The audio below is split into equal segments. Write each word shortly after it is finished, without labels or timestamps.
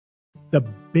The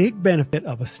big benefit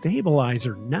of a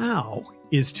stabilizer now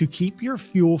is to keep your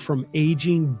fuel from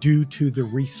aging due to the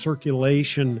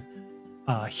recirculation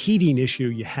heating issue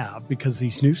you have, because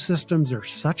these new systems are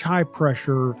such high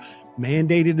pressure,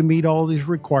 mandated to meet all these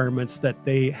requirements, that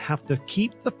they have to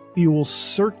keep the fuel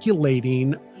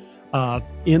circulating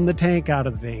in the tank, out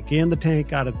of the tank, in the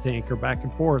tank, out of the tank, or back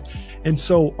and forth. And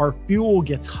so our fuel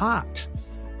gets hot.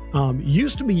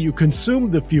 Used to be you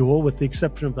consumed the fuel, with the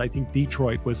exception of, I think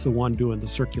Detroit was the one doing the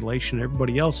circulation.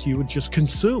 Everybody else, you would just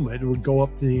consume it. It would go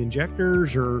up to the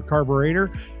injectors or carburetor,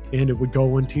 and it would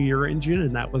go into your engine,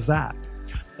 and that was that.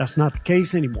 That's not the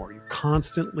case anymore. You're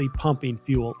constantly pumping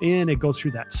fuel in. It goes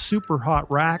through that super hot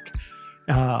rack,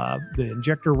 the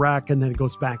injector rack, and then it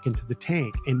goes back into the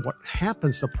tank. And what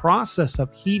happens, the process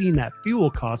of heating that fuel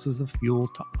causes the fuel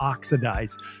to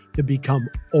oxidize, to become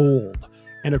old.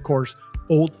 And of course,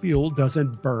 old fuel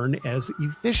doesn't burn as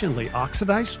efficiently.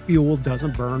 Oxidized fuel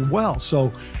doesn't burn well.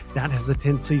 So that has a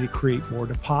tendency to create more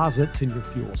deposits in your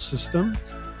fuel system,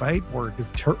 right? Or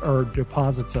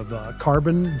deposits of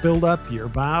carbon buildup, your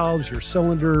valves, your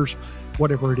cylinders,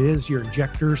 whatever it is, your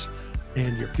injectors,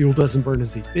 and your fuel doesn't burn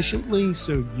as efficiently.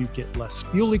 So you get less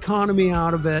fuel economy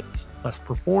out of it, less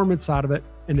performance out of it.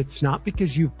 And it's not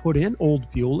because you've put in old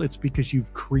fuel, it's because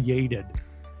you've created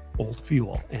old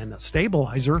fuel, and a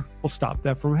stabilizer will stop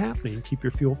that from happening and keep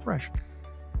your fuel fresh.